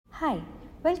Hi,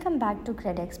 welcome back to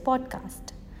CredX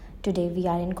podcast. Today we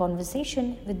are in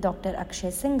conversation with Dr. Akshay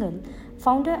Singhal,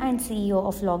 founder and CEO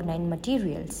of Log9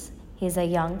 Materials. He is a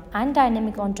young and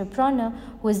dynamic entrepreneur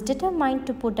who is determined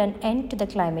to put an end to the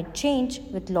climate change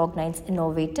with Log9's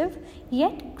innovative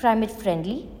yet climate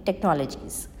friendly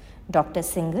technologies. Dr.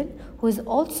 Singhal, who is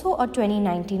also a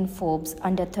 2019 Forbes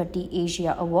Under 30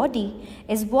 Asia awardee,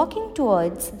 is working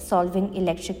towards solving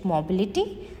electric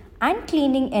mobility and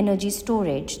cleaning energy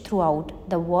storage throughout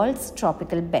the world's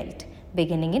tropical belt,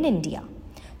 beginning in India.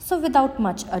 So, without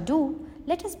much ado,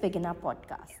 let us begin our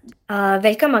podcast.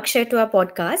 Welcome, Akshay, to our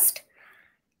podcast.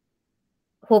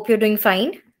 Hope you're doing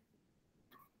fine.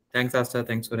 Thanks, Asta.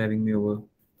 Thanks for having me over.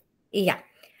 Yeah.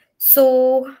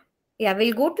 So,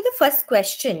 we'll go to the first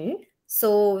question.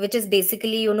 So, which is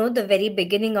basically, the very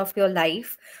beginning of your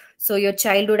life. So, your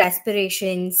childhood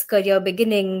aspirations, career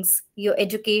beginnings, your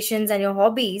educations, and your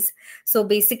hobbies. So,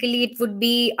 basically, it would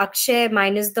be Akshay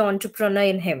minus the entrepreneur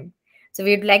in him. So,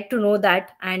 we'd like to know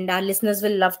that, and our listeners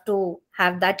will love to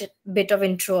have that bit of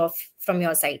intro from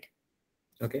your side.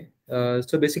 Okay.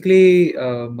 So basically,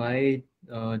 my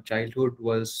childhood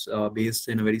was based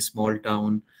in a very small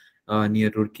town near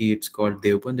Roorkee. It's called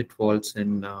Deoband. It falls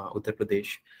in Uttar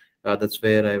Pradesh. That's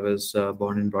where I was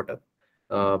born and brought up.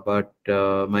 But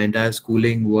my entire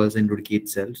schooling was in Roorkee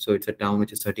itself. So it's a town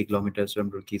which is 30 kilometers from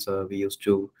Roorkee. So we used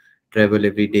to travel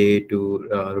every day to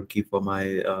Roorkee for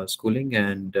my schooling.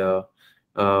 And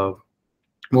uh,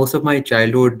 most of my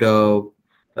childhood,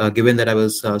 given that I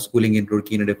was schooling in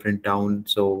Roorkee in a different town,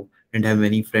 so didn't have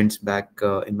many friends back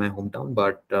in my hometown.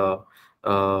 But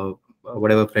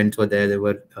whatever friends were there, they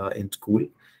were in school.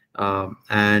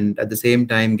 And at the same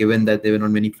time, given that there were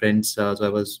not many friends, so I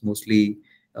was mostly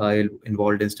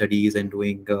involved in studies and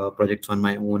doing projects on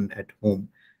my own at home.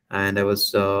 And I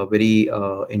was very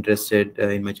interested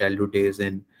in my childhood days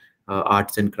in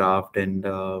arts and craft and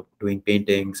doing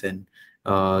paintings and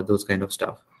those kind of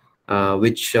stuff,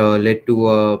 which led to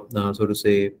a so to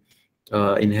say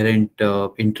inherent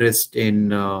interest in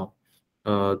so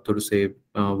to say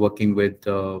working with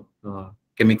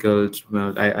chemicals.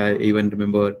 Well, I even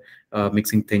remember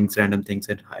mixing things, random things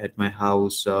at my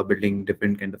house, building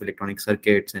different kind of electronic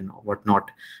circuits and whatnot.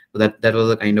 So that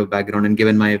was a kind of background. And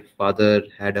given my father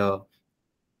had a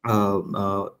uh,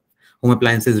 uh, home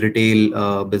appliances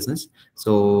retail business.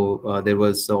 So there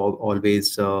was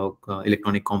always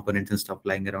electronic components and stuff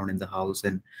lying around in the house,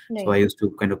 and so I Right. used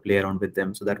to kind of play around with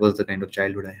them. So that was the kind of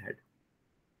childhood I had.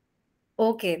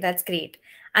 Okay, that's great.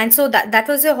 And so that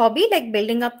was your hobby, like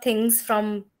building up things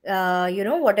from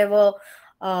whatever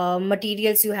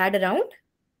materials you had around.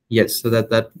 Yes, so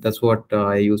that's what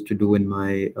I used to do in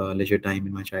my leisure time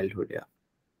in my childhood.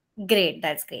 Yeah. Great,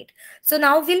 that's great. So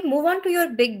now we'll move on to your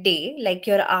big day, like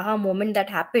your aha moment that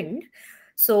happened.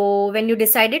 So when you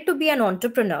decided to be an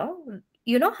entrepreneur,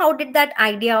 how did that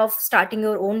idea of starting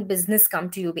your own business come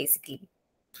to you basically?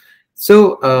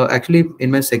 So actually, in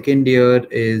my second year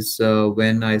is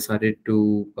when I started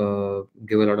to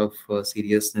give a lot of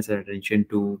seriousness and attention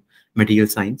to material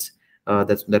science.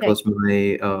 That Right. was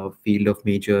my field of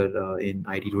major in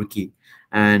IT Roorkee.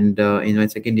 And in my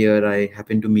second year, I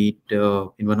happened to meet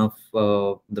in one of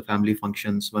the family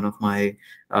functions one of my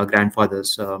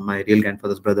grandfathers, my real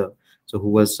grandfather's brother, so who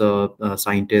was a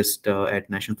scientist at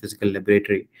National Physical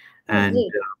Laboratory, Oh, and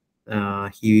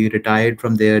great. he retired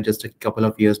from there just a couple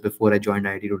of years before I joined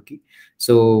IIT Roorkee.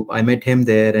 So I met him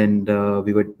there, and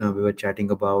we were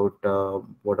chatting about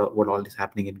what all is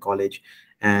happening in college.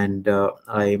 And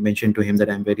I mentioned to him that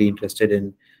I'm very interested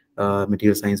in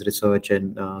material science research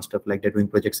and stuff like that, doing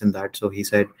projects in that. So he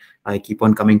said, I keep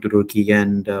on coming to Roorkee,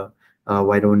 and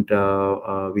why don't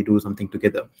we do something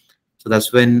together? So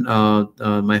that's when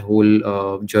my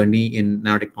whole journey in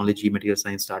nanotechnology, material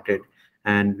science started,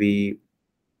 and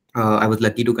I was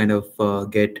lucky to kind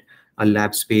of get a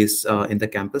lab space in the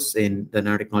campus in the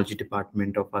nanotechnology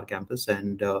department of our campus,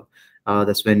 and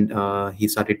that's when he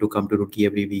started to come to Roorkee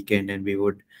every weekend, and we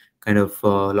would kind of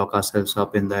lock ourselves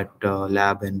up in that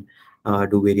lab and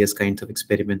do various kinds of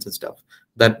experiments and stuff.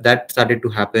 That started to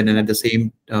happen, and at the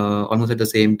same, almost at the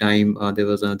same time, there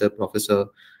was another professor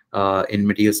in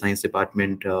material science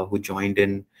department who joined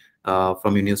in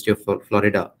from University of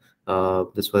Florida.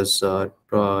 This was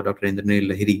Dr. Indranil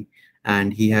Lahiri,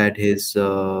 and he had his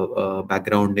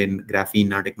background in graphene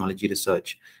nanotechnology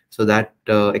research. So that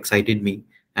excited me,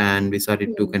 and we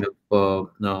started to Hmm. kind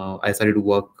of I started to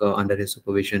work under his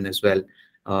supervision as well,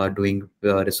 doing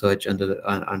research in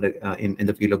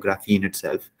the field of graphene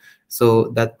itself. So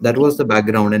that was the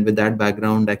background, and with that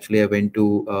background, actually, I went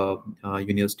to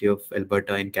University of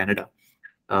Alberta in Canada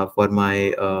for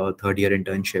my third year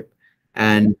internship.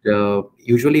 And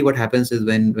usually what happens is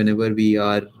whenever we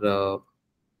are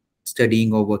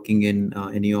studying or working in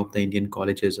any of the Indian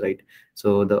colleges, right?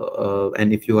 So the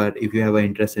and if you have an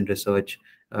interest in research,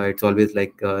 it's always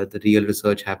like the real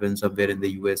research happens somewhere in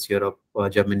the US, Europe,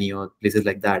 Germany, or places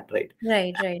like that, right?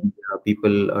 Right, right.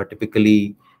 People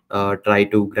typically try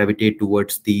to gravitate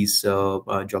towards these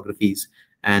geographies,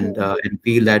 Hmm. and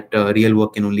feel that real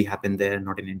work can only happen there,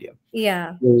 not in India.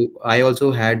 Yeah. So I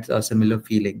also had a similar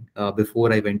feeling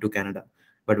before I went to Canada.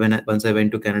 But once I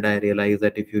went to Canada, I realized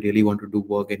that if you really want to do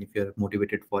work and if you're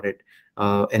motivated for it,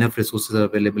 enough resources are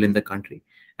available in the country.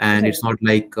 And it's Right, not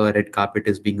like a red carpet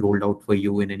is being rolled out for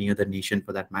you in any other nation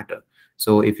for that matter.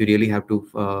 So if you really have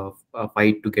to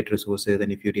fight to get resources,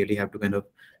 and if you really have to kind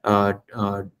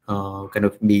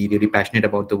of be really passionate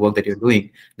about the work that you're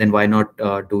doing, then why not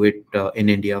do it in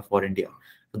India for India?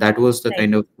 So that was the right,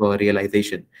 kind of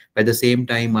realization. At the same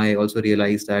time, I also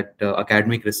realized that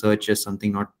academic research is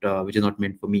something not which is not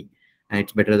meant for me, and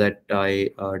it's better that I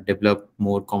develop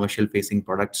more commercial facing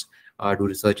products, do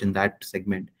research in that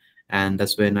segment. And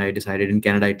that's when I decided in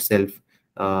Canada itself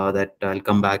that I'll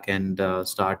come back and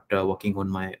start working on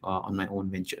my own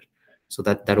venture. So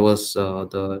that was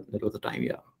the time.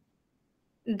 Yeah.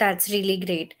 that's really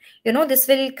great. This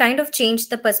will kind of change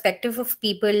the perspective of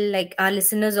people like our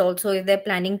listeners also, if they're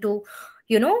planning to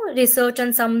research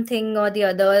on something or the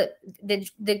other.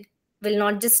 They will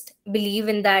not just believe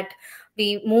in that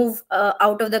we move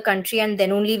out of the country and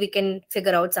then only we can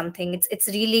figure out something. It's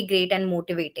really great and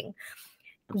motivating.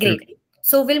 Great. Absolutely.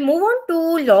 So we'll move on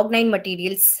to Log9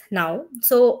 materials now.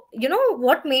 So,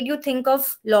 what made you think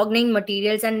of Log9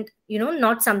 materials and,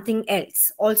 not something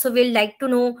else? Also, we'll like to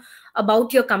know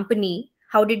about your company.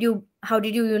 How did you,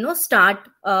 start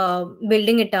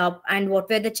building it up, and what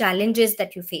were the challenges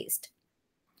that you faced?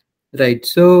 Right.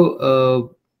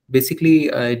 So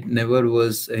basically, I never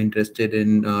was interested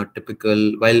in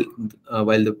typical while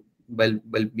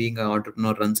being an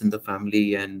entrepreneur runs in the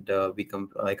family, and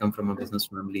I come from a business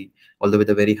family, although with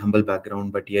a very humble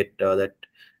background, but yet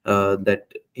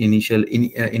that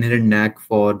inherent knack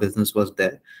for business was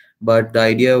there. But the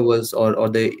idea was, or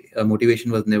the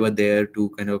motivation was never there to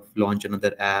kind of launch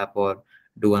another app or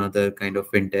do another kind of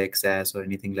fintech, SaaS, or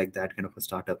anything like that, kind of a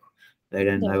startup, right?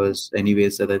 And I Right. was,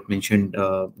 anyways, as I mentioned,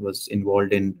 was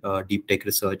involved in deep tech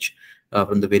research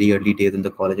from the very early days in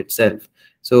the college itself.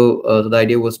 So the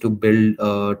idea was to build,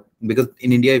 because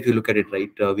in India, if you look at it,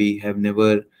 right, we have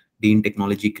never been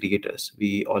technology creators.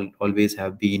 We always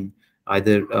have been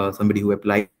either somebody who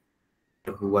applied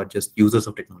who are just users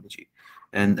of technology,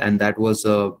 and that was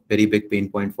a very big pain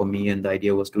point for me. And the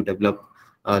idea was to develop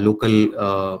local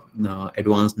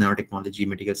advanced nanotechnology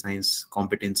medical science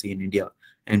competency in India,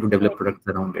 and to develop Right. products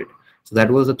around it. So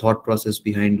that was the thought process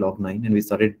behind Log9, and we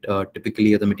started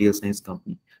typically as a material science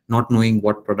company, not knowing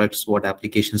what products, what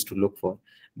applications to look for,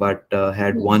 but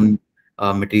had Hmm. one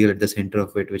material at the center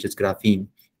of it, which is graphene,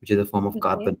 which is a form of Okay.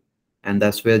 carbon, and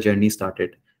that's where journey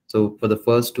started. So for the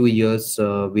first 2 years,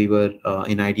 we were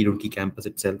in IT Roorkee campus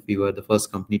itself. We were the first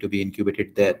company to be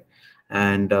incubated there,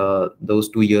 and those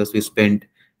 2 years we spent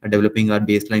developing our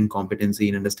baseline competency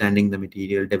in understanding the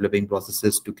material, developing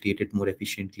processes to create it more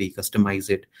efficiently, customize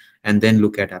it, and then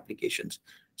look at applications.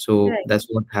 So Right. that's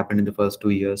what happened in the first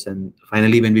 2 years. And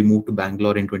finally, when we moved to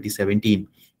Bangalore in 2017,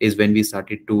 is when we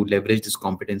started to leverage this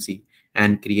competency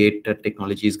and create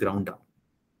technologies ground up.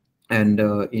 And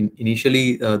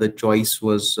initially, the choice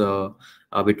was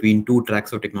between two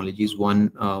tracks of technologies.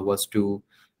 One was to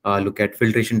look at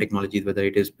filtration technologies, whether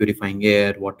it is purifying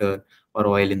air, water, or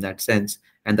oil in that sense.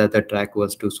 And the other track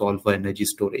was to solve for energy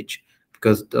storage,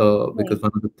 because Right.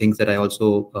 one of the things that I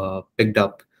also picked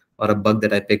up, or a bug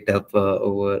that I picked up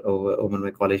over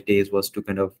my college days, was to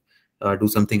kind of do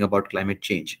something about climate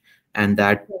change. And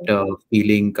that Right.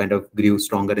 feeling kind of grew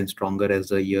stronger and stronger as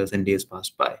the years and days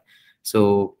passed by.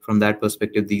 So from that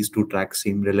perspective, these two tracks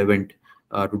seem relevant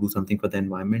to do something for the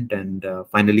environment. And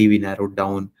finally, we narrowed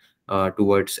down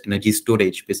towards energy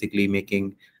storage, basically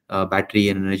making battery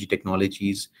and energy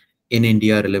technologies in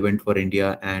India relevant for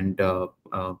India, and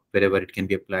wherever it can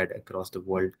be applied across the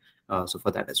world. So for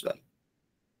that as well.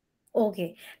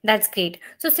 Okay, that's great.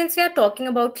 So since we are talking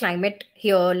about climate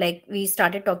here, like we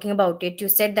started talking about it, you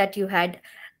said that you had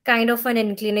kind of an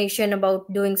inclination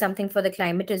about doing something for the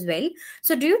climate as well.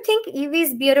 So do you think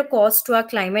EVs bear a cost to our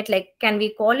climate? Like, can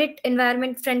we call it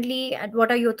environment friendly? And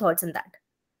what are your thoughts on that?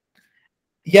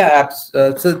 Yeah,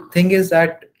 so the thing is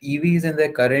that EVs in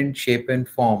their current shape and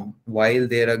form, while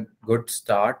they're a good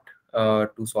start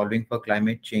to solving for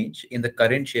climate change, in the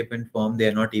current shape and form, they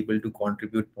are not able to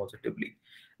contribute positively.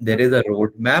 There is a Okay.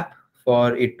 roadmap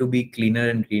for it to be cleaner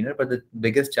and greener, but the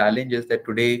biggest challenge is that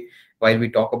today while we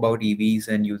talk about EVs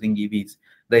and using EVs,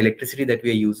 the electricity that we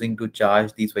are using to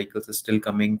charge these vehicles is still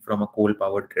coming from a coal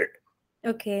powered grid.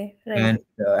 Okay, right.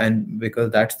 And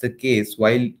because that's the case,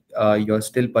 while your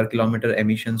still per kilometer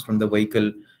emissions from the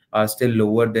vehicle are still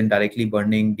lower than directly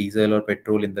burning diesel or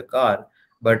petrol in the car,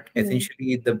 but Hmm.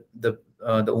 essentially the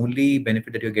only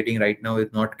benefit that you're getting right now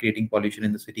is not creating pollution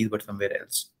in the cities but somewhere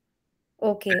else.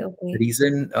 Okay, The okay.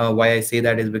 reason why I say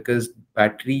that is because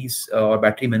batteries or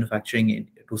battery manufacturing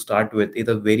to start with is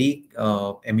a very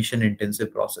emission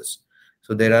intensive process.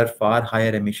 So there are far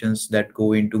higher emissions that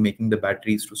go into making the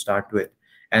batteries to start with,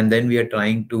 and then we are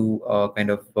trying to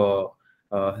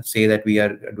say that we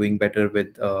are doing better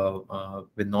with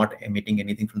not emitting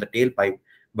anything from the tailpipe,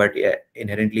 but yeah,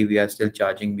 inherently we are still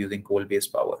charging using coal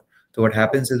based power. So what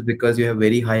happens is, because you have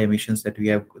very high emissions that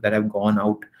have gone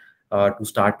out to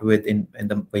start with in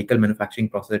the vehicle manufacturing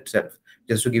process itself.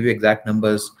 Just to give you exact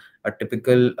numbers, a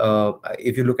typical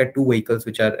if you look at two vehicles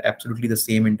which are absolutely the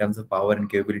same in terms of power and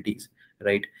capabilities,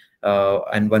 right?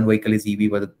 And one vehicle is EV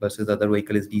versus the other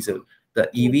vehicle is diesel. The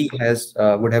EV has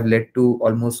would have led to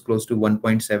almost close to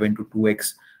 1.7 to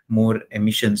 2x more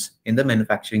emissions in the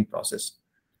manufacturing process.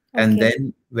 And Okay.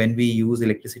 then when we use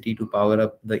electricity to power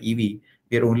up the EV,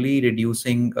 we are only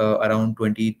reducing around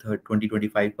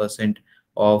 25%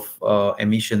 of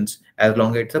emissions, as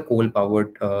long as it's a coal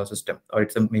powered system, or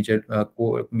it's a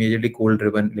majorly coal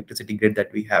driven electricity grid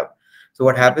that we have. So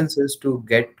what happens is, to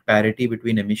get parity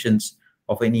between emissions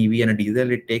of an EV and a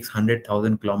diesel, it takes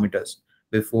 100,000 kilometers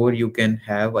before you can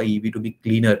have a EV to be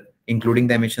cleaner, including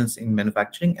the emissions in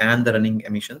manufacturing and the running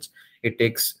emissions. It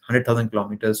takes 100,000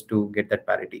 kilometers to get that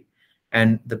parity.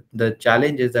 And the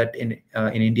challenge is that in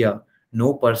India,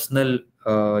 no personal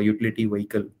utility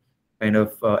vehicle Right.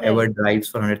 ever drives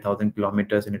for 100,000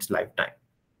 kilometers in its lifetime.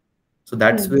 So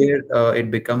that's Hmm. where it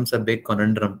becomes a big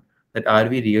conundrum, that are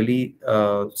we really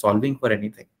solving for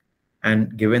anything?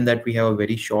 And given that we have a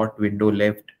very short window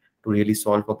left to really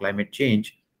solve for climate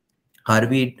change, are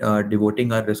we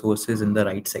devoting our resources in the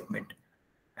right segment?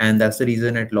 And that's the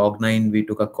reason at Log9 we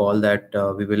took a call that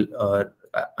we will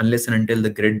unless and until the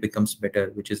grid becomes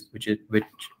better, which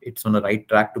it's on the right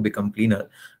track to become cleaner,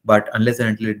 but unless and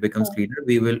until it becomes Yeah. cleaner,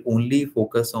 we will only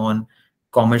focus on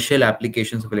commercial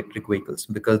applications of electric vehicles,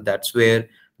 because that's where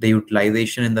the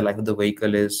utilization in the life of the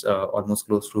vehicle is almost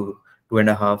close to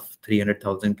 2.5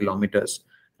 300,000 kilometers,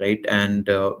 right? And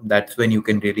that's when you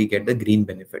can really get the green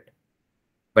benefit.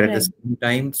 But at the Right. same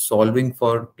time, solving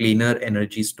for cleaner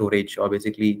energy storage, or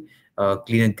basically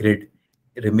cleaner grid,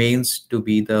 remains to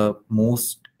be the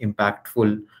most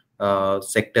impactful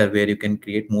sector where you can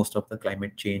create most of the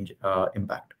climate change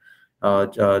impact.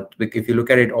 If you look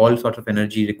at it, all sorts of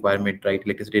energy requirement, right,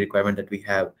 electricity requirement that we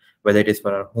have, whether it is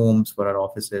for our homes, for our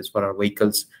offices, for our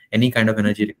vehicles, any kind of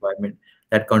energy requirement,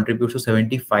 that contributes to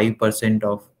 75%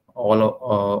 of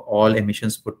all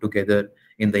emissions put together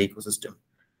in the ecosystem.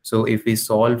 So if we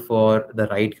solve for the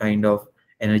right kind of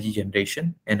energy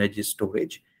generation, energy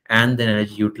storage, and then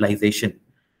energy utilization,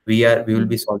 we will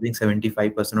be solving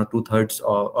 75% or two-thirds,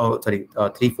 or sorry,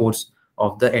 three-fourths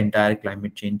of the entire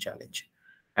climate change challenge.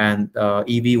 And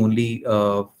EV only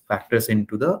factors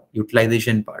into the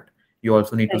utilization part. You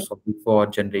also need to Right. solve for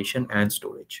generation and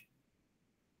storage.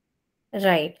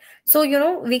 Right. So,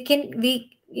 we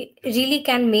really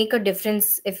can make a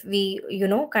difference if we,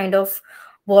 kind of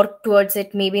work towards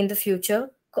it maybe in the future.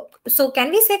 So, can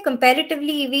we say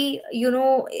comparatively, we,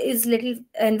 is little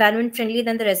environment friendly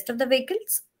than the rest of the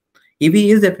vehicles?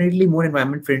 EV is definitely more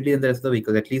environment friendly than the rest of the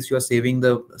vehicles. At least you are saving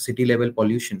the city level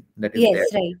pollution that is there.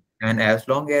 Yes, right. And as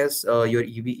long as you're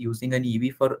using an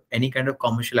EV for any kind of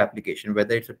commercial application,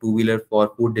 whether it's a two-wheeler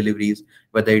for food deliveries,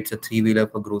 whether it's a three-wheeler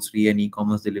for grocery and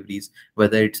e-commerce deliveries,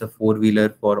 whether it's a four-wheeler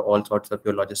for all sorts of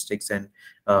your logistics and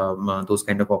those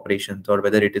kind of operations, or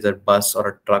whether it is a bus or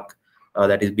a truck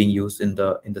that is being used in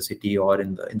the city or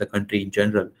in the country in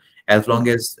general, as long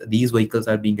as these vehicles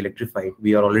are being electrified,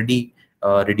 we are already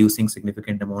reducing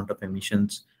significant amount of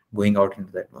emissions going out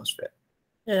into the atmosphere.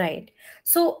 Right.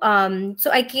 So,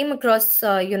 so I came across,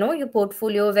 your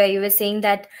portfolio where you were saying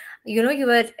that, you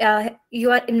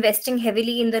are investing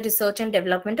heavily in the research and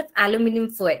development of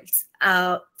aluminum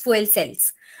fuel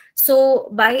cells. So,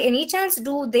 by any chance,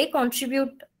 do they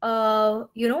contribute,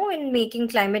 in making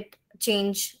climate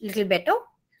change little better?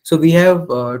 So we have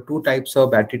two types of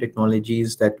battery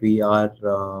technologies that we are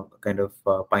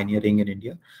pioneering in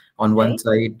India. On one Right.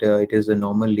 side, it is a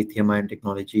normal lithium-ion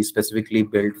technology specifically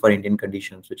built for Indian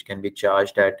conditions, which can be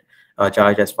charged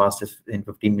as fast as in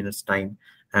 15 minutes time,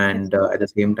 and Okay. at the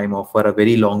same time offer a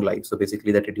very long life. So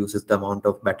basically, that reduces the amount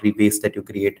of battery waste that you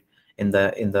create in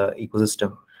the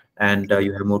ecosystem. and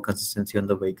you have more consistency on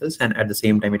the vehicles, and at the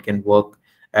same time it can work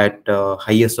at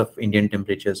highest of Indian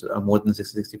temperatures, more than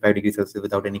 65 degrees Celsius,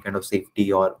 without any kind of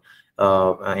safety or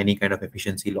any kind of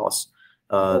efficiency loss.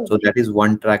 So Okay. that is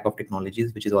one track of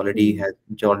technologies Hmm. which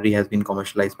already has been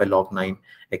commercialized by Log9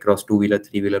 across two-wheeler,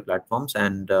 three-wheeler platforms,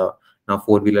 and now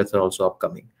four-wheelers are also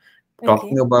upcoming. Okay.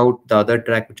 Talking about the other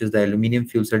track, which is the aluminum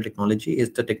fuel cell technology, is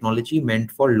the technology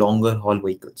meant for longer haul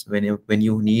vehicles. When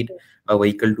you need a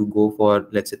vehicle to go for,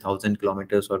 let's say, 1,000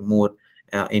 kilometers or more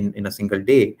in a single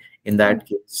day, in Hmm. that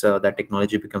case, that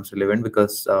technology becomes relevant,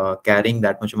 because carrying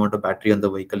that much amount of battery on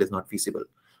the vehicle is not feasible,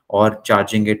 or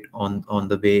charging it on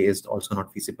the way is also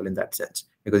not feasible in that sense,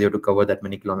 because you have to cover that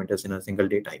many kilometers in a single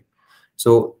day time.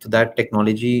 So that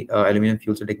technology, aluminum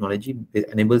fuel cell technology, it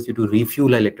enables you to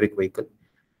refuel an electric vehicle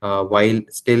while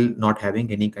still not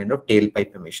having any kind of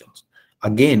tailpipe emissions.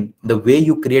 Again, the way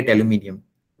you create aluminium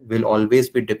will always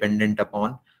be dependent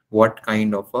upon what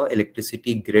kind of a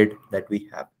electricity grid that we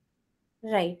have.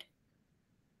 Right.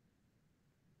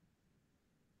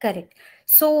 Correct.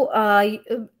 So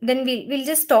then we'll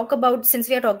just talk about, since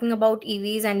we are talking about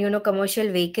EVs and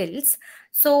commercial vehicles.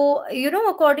 So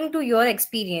according to your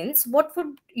experience, what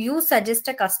would you suggest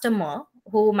a customer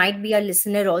who might be a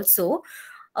listener also,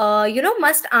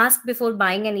 must ask before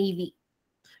buying an EV?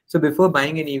 So before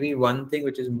buying an EV, one thing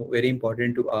which is very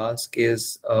important to ask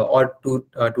is, or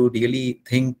to really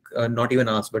think, not even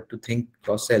ask, but to think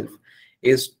yourself,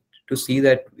 is to see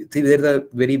that, see, there's a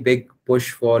very big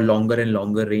push for longer and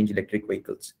longer range electric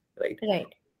vehicles, right? Right.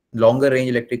 Longer range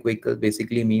electric vehicles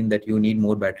basically mean that you need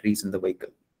more batteries in the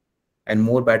vehicle, and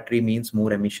more battery means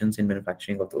more emissions in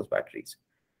manufacturing of those batteries.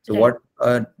 So Right. what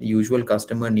a usual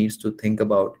customer needs to think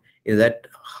about is that,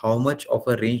 how much of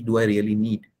a range do I really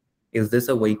need? Is this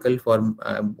a vehicle for,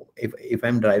 if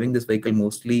I'm driving this vehicle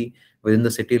mostly within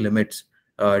the city limits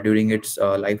during its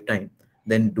lifetime,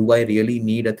 then do I really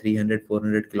need a 300,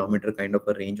 400 kilometer kind of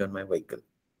a range on my vehicle?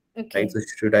 Right? Okay.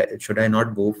 So should I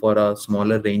not go for a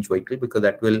smaller range vehicle, because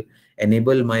that will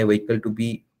enable my vehicle to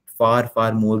be far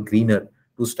more greener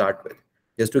to start with.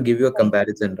 Just to give you a Right.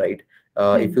 comparison, right?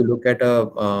 If Hmm. you look at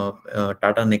a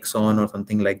Tata Nexon or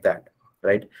something like that,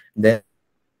 right? Then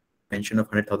mention of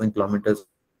 100,000 kilometers.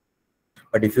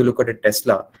 But if you look at a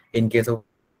Tesla, in case of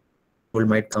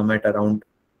might come at around 1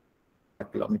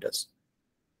 lakh kilometers.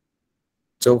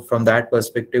 So from that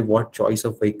perspective, what choice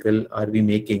of vehicle are we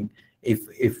making,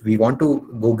 if we want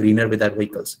to go greener with our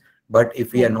vehicles? But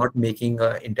if we are Right. not making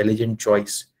an intelligent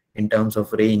choice in terms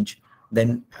of range,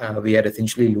 then we are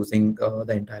essentially losing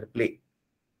the entire play.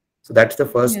 So that's the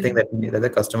first thing Hmm. that the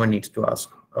customer needs to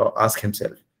ask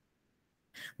himself.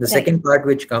 The Right. second part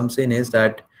which comes in is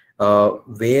that,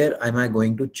 where am I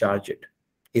going to charge it?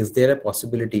 Is there a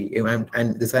possibility?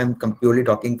 And this I'm purely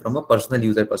talking from a personal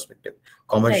user perspective. Right.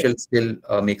 Commercial still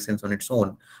makes sense on its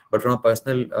own, but from a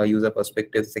personal user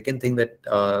perspective, the second thing that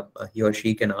he or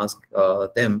she can ask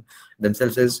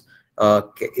themselves is,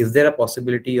 is there a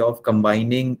possibility of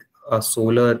combining a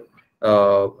solar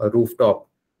a rooftop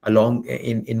along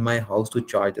in my house to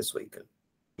charge this vehicle?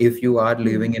 If you are Hmm.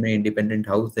 living in an independent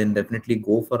house, then definitely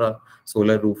go for a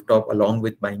solar rooftop along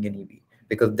with buying an EV,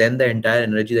 because then the entire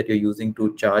energy that you're using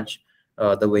to charge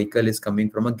the vehicle is coming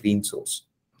from a green source,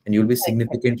 and you'll be Right.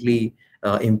 significantly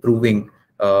improving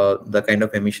the kind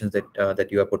of emissions that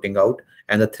you are putting out,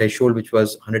 and the threshold, which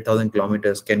was 100,000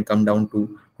 kilometers, can come down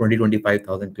to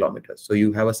 25,000 kilometers. So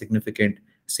you have a significant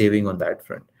saving on that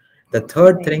front. The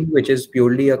third Right. thing, which is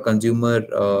purely a consumer,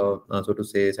 so to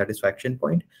say, satisfaction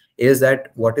point, is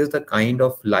that what is the kind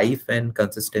of life and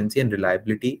consistency and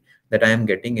reliability that I am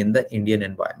getting in the Indian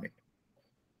environment?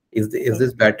 Is Right.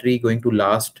 this battery going to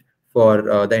last for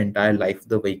the entire life of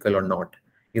the vehicle or not?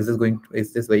 Is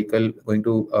this vehicle going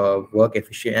to work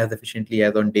efficiently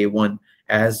as on day one,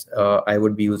 as I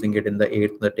would be using it in the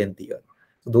eighth or the 10th year?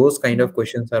 So those kind Hmm. of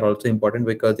questions are also important,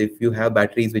 because if you have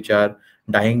batteries which are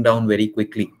dying down very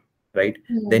quickly, right,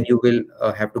 then Hmm. you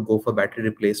will have to go for battery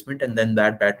replacement, and then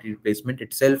that battery replacement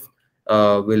itself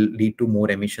will lead to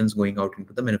more emissions going out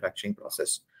into the manufacturing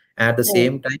process. At the Right.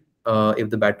 same time, if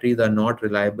the batteries are not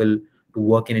reliable to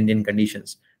work in Indian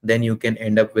conditions, then you can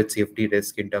end up with safety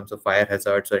risk in terms of fire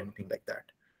hazards or anything like that.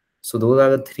 So those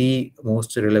are the three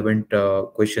most relevant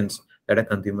questions that a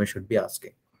consumer should be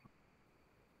asking.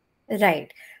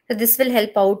 Right. So this will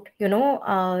help out,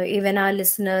 even our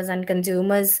listeners and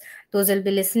consumers, those will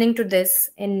be listening to this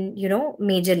in,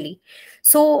 majorly.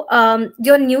 So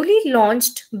your newly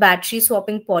launched battery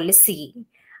swapping policy,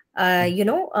 can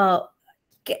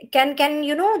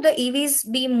the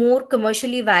EVs be more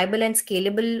commercially viable and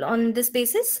scalable on this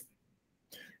basis?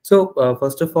 So,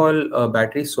 first of all,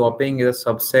 battery swapping is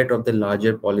a subset of the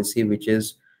larger policy, which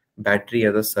is battery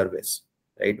as a service,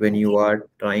 right? When you Okay. are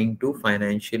trying to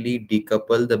financially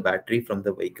decouple the battery from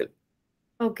the vehicle.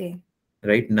 Okay.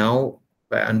 Right now,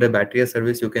 under battery as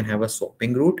service, you can have a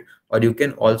swapping route, or you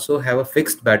can also have a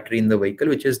fixed battery in the vehicle,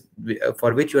 which is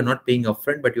for which you are not paying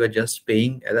upfront, but you are just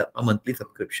paying as a monthly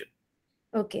subscription.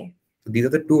 Okay. So these are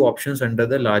the two options under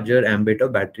the larger ambit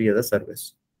of battery as a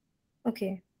service,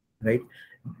 Okay. right?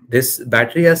 This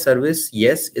battery as service,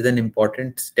 yes, is an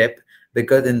important step,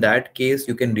 because in that case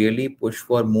you can really push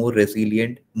for more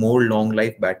resilient, more long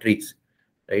life batteries,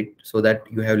 right? So that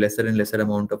you have lesser and lesser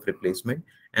amount of replacement,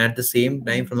 and at the same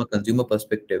time, Mm. from a consumer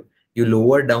perspective, you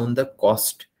lower down the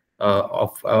cost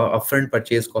of upfront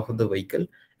purchase cost of the vehicle.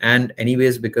 And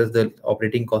anyways, because the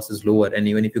operating cost is lower, and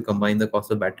even if you combine the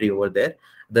cost of battery over there,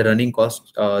 the running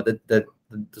cost, the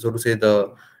so to say,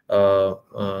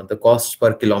 the cost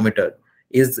per kilometer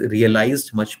is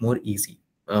realized much more easily,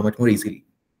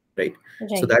 right?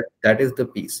 So Right. that is the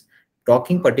piece.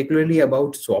 Talking particularly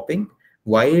about swapping,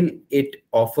 while it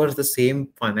offers the same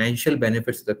financial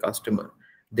benefits to the customer,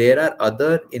 there are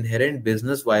other inherent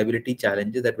business viability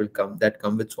challenges that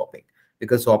come with swapping,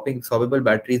 because swappable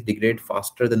batteries degrade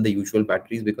faster than the usual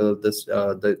batteries because of this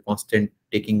the constant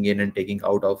taking in and taking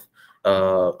out of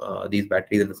these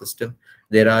batteries in the system.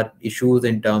 There are issues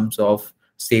in terms of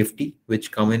safety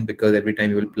which come in, because every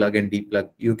time you will plug and deplug,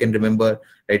 you can remember,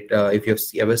 right? If you've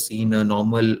ever seen a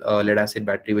normal lead acid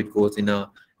battery which goes in a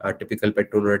typical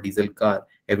petrol or a diesel car,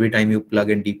 every time you plug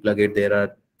and deplug it, there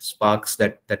are sparks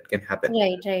that can happen,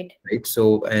 Right. Right. right?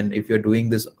 So, and if you're doing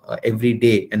this every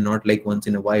day and not like once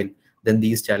in a while, then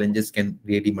these challenges can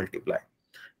really multiply.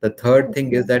 The third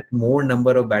thing is Okay. that more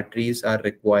number of batteries are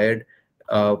required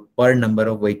per number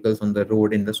of vehicles on the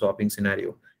road in the swapping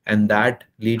scenario. And that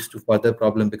leads to further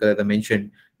problem, because as I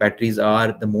mentioned, batteries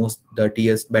are the most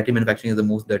dirtiest, battery manufacturing is the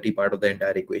most dirty part of the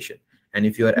entire equation. And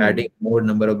if you are Hmm. adding more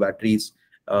number of batteries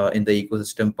in the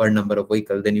ecosystem per number of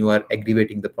vehicles, then you are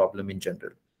aggravating the problem in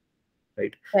general,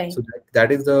 right? So Right.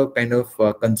 that is the kind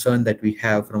of concern that we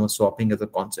have from a swapping as a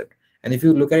concept. And if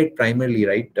you look at it primarily,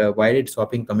 right, why did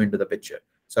swapping come into the picture?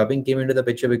 Swapping came into the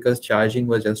picture because charging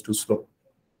was just too slow,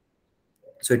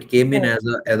 so it came in Right.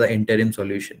 as an interim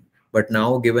solution. But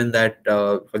now, given that,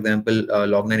 for example,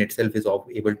 Log9 itself is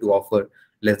able to offer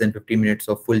less than 15 minutes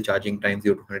of full charging time,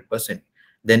 0 to 100%,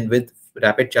 then with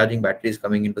rapid charging batteries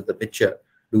coming into the picture,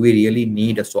 do we really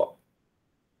need a swap?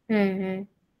 Hmm.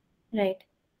 Right.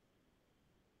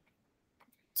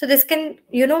 So this can,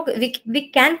 we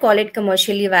can call it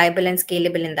commercially viable and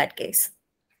scalable in that case.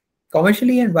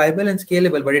 Commercially and viable and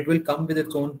scalable, but it will come with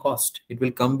its own cost. It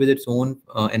will come with its own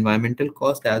environmental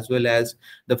cost as well as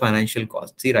the financial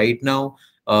cost. See, right now,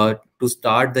 to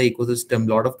start the ecosystem,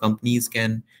 a lot of companies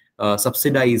can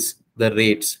subsidize the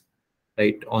rates,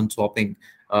 right, on swapping,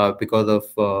 because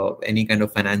of any kind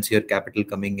of financier capital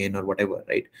coming in or whatever,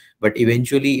 right? But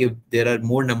eventually, if there are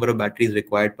more number of batteries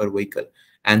required per vehicle,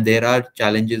 and there are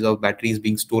challenges of batteries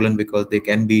being stolen because they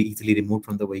can be easily removed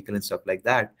from the vehicle and stuff like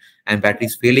that, and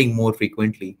batteries failing more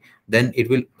frequently, then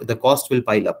the cost will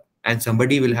pile up, and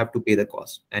somebody will have to pay the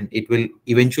cost, and it will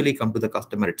eventually come to the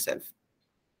customer itself.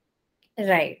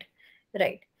 Right.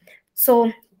 Right.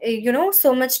 So,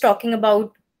 so much talking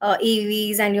about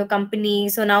AVs and your company.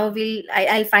 So now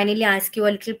I'll finally ask you a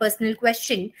little personal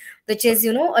question, which is,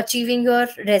 achieving your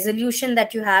resolution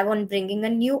that you have on bringing a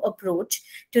new approach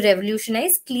to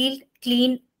revolutionize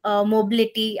clean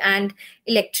mobility and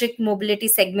electric mobility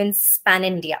segments pan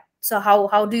India. So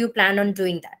how do you plan on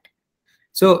doing that?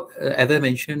 So, as I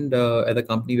mentioned, as a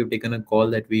company, we've taken a call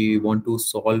that we want to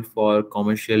solve for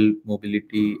commercial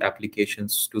mobility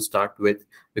applications to start with,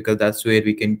 because that's where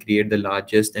we can create the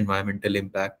largest environmental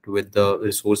impact with the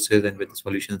resources and with the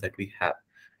solutions that we have.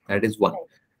 That is one.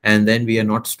 And then we are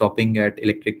not stopping at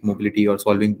electric mobility or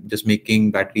solving just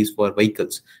making batteries for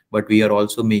vehicles, but we are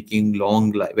also making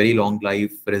very long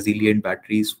life, resilient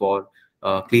batteries for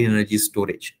clean energy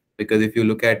storage. Because if you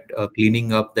look at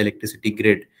cleaning up the electricity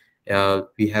grid,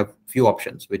 we have few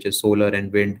options, which is solar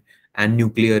and wind and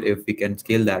nuclear if we can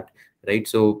scale that, right?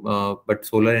 So, but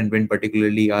solar and wind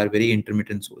particularly are very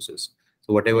intermittent sources.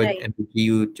 So whatever Right. energy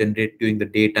you generate during the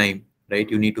daytime, right,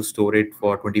 you need to store it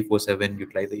for 24/7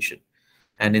 utilization,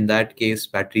 and in that case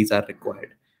batteries are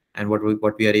required. And what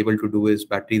we are able to do is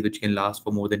batteries which can last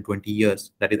for more than 20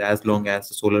 years, that is as long as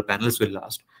the solar panels will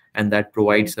last, and that Right.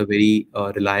 provides a very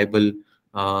reliable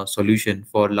solution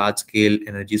for large scale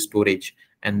energy storage.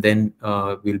 And then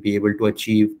we'll be able to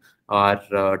achieve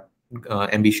our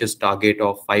ambitious target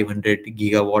of 500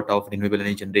 gigawatt of renewable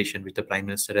energy generation, which the prime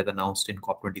minister has announced in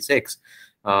COP26,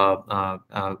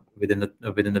 within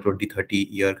the 2030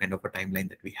 year kind of a timeline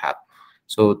that we have.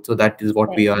 So that is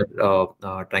what we Right.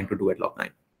 are trying to do at Log9.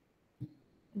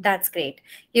 That's great.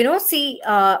 See,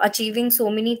 achieving so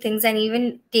many things and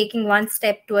even taking one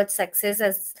step towards success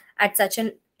as at such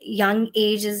a young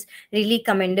age is really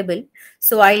commendable.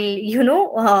 So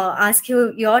I'll, ask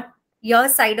you your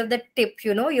side of the tip,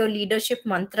 your leadership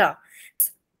mantra.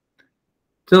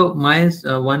 So my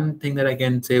one thing that I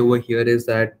can say over here is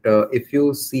that if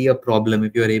you see a problem,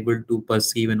 if you are able to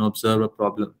perceive and observe a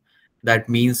problem, that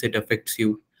means it affects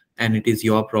you, and it is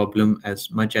your problem as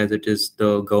much as it is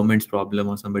the government's problem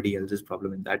or somebody else's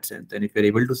problem in that sense. And if you're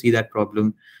able to see that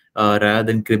problem, rather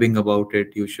than cribbing about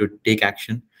it, you should take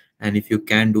action. And if you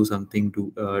can do something,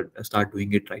 to start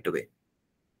doing it right away.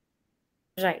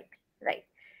 Right, right.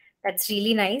 That's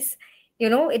really nice.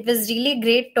 It was really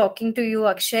great talking to you,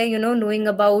 Akshay, knowing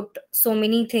about so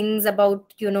many things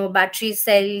about, battery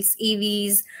cells,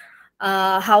 EVs,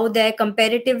 how they're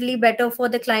comparatively better for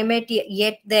the climate,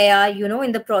 yet they are,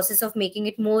 in the process of making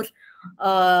it more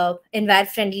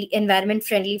environment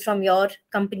friendly from your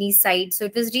company's side. So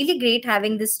it was really great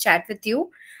having this chat with you.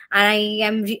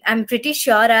 I'm pretty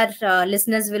sure our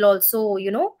listeners will also,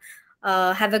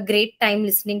 have a great time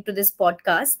listening to this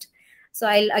podcast. So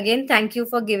I'll again thank you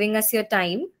for giving us your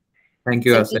time. Thank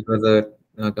you, So Asa. It was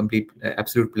a complete,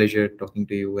 absolute pleasure talking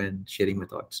to you and sharing my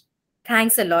thoughts.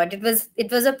 thanks a lot. It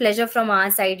was a pleasure from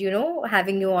our side,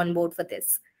 having you on board for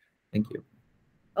this. Thank you.